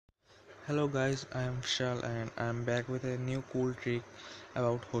Hello guys, I am Vishal and I am back with a new cool trick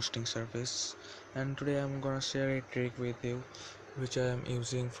about hosting service. And today I am gonna share a trick with you which I am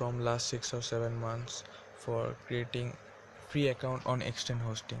using from last 6 or 7 months for creating free account on X10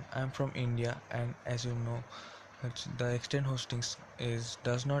 hosting. I am from India, and as you know, the X10 hosting is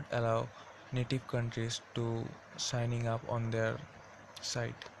does not allow native countries to signing up on their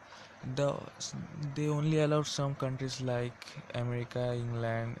site. The they only allowed some countries like America,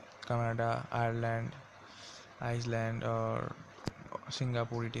 England, Canada, Ireland, Iceland, or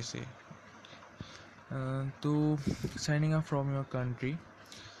Singapore, etc. To signing up from your country,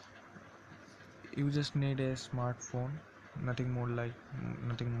 you just need a smartphone, nothing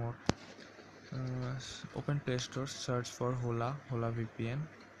more. Open Play Store, search for Hola VPN.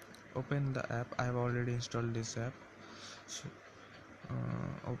 Open the app. I have already installed this app. So,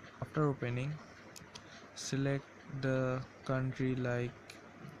 after opening, select the country like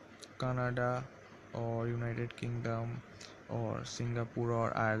Canada or United Kingdom or Singapore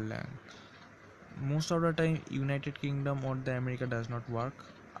or Ireland. Most of the time United Kingdom or the America does not work.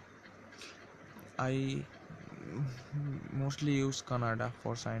 I mostly use Canada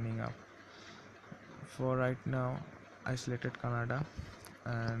for signing up. For right now I selected Canada,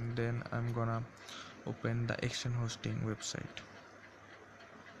 and then I'm gonna open the X10 hosting website.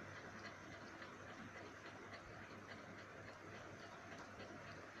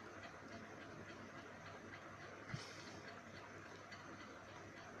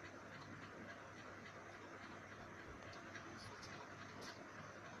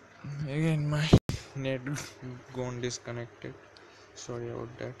 Again my net gone disconnected, sorry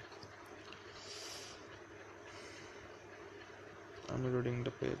about that. I'm loading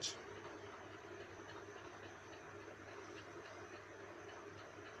the page.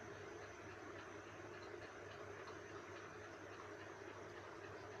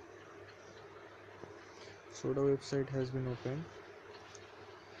 So the website has been opened.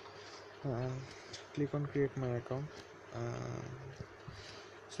 uh, Click on create my account. uh,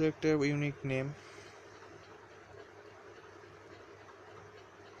 Select a unique name.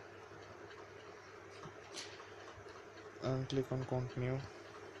 And click on continue.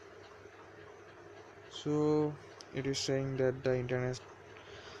 So it is saying that the internet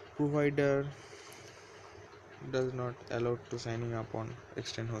provider does not allow to signing up on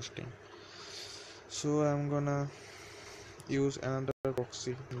X10 hosting. So I'm gonna use another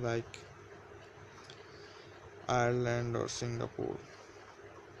proxy like Ireland or Singapore.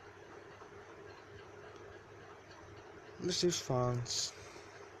 Let's use France.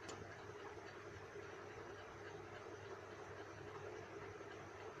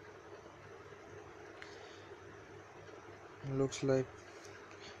 Looks like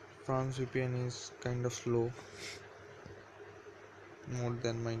France VPN is kind of slow, more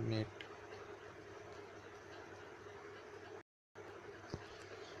than my net.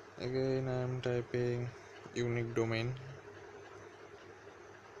 Again I am typing unique domain.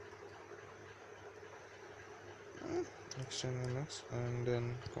 X10 and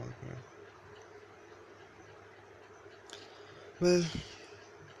then continue. Well,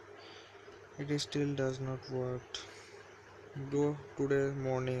 it still does not work. Though today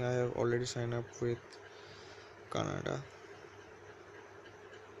morning I have already signed up with Canada.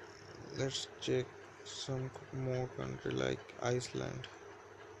 Let's check some more country like Iceland.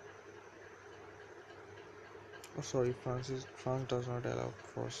 Oh sorry, France does not allow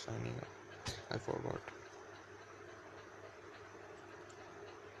for signing up. I forgot.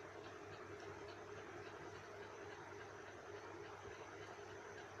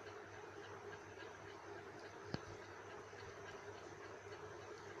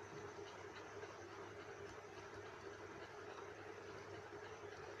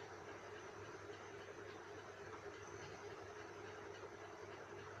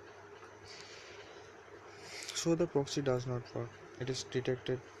 So the proxy does not work. It is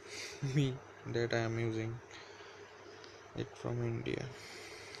detected me that I am using it from India.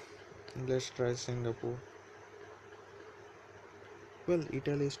 Let's try Singapore. Well,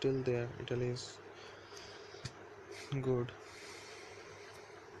 Italy is still there. Italy is good.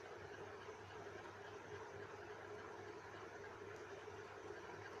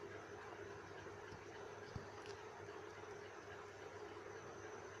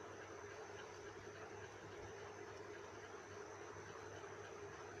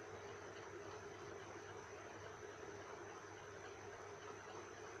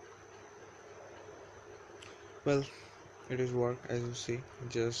 Well, it is work as you see.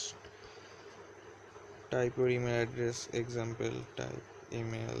 Just type your email address. Example, type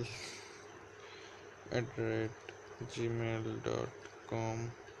email at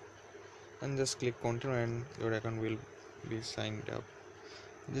gmail.com. and just click continue and your account will be signed up.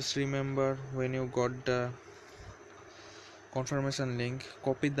 Just remember, when you got the confirmation link,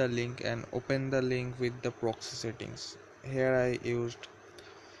 copy the link and open the link with the proxy settings. Here I used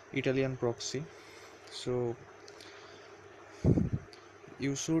Italian proxy, so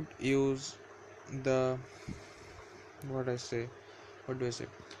you should use the what do I say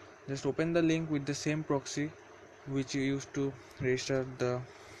just open the link with the same proxy which you used to register the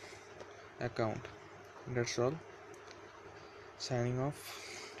account. That's all. Signing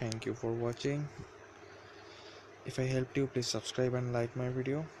off. Thank you for watching. If I helped you, please subscribe and like my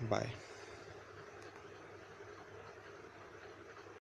video. Bye.